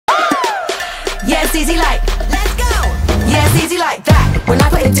it's easy like, let's go. Yeah, it's easy like that. When I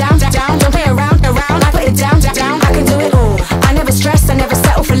put it down, down, don't play around, around. I put it down, down, I can do it all. I never stress, I never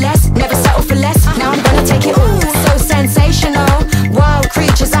settle for less, never settle for less. Now I'm gonna take it all. So sensational, wild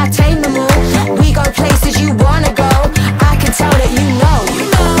creatures, I tame them all. We go places you wanna go. I can tell that you know.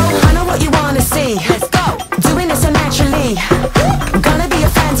 I know what you wanna see. Let's go. Doing it so naturally. Gonna be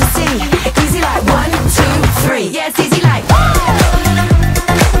a fantasy. Easy like 1, 2, 3. Yeah, it's easy like.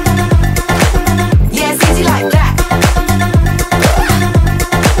 Yeah, it's easy like that.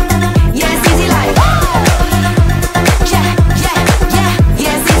 Yeah, it's easy like. Yeah, yeah, yeah.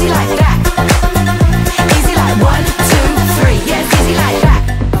 Yeah, it's easy like that. Easy like 1, 2, 3. Yeah, it's easy like that.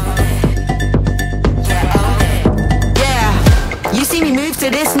 Yeah, you see me move to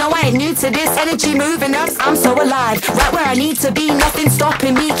this. No, I ain't new to this. Energy moving us. I'm so alive. Right where I need to be. Nothing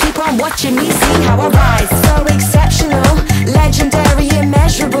stopping me. Keep on watching me. See how I rise. So exceptional, legendary,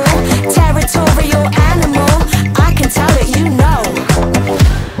 immeasurable, territorial animal. I can tell that you know.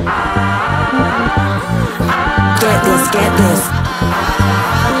 Get this, get this.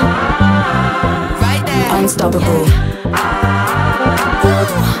 Right there. Unstoppable.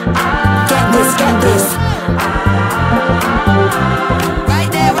 Get this, get this. Right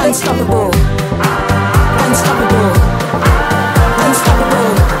there, unstoppable.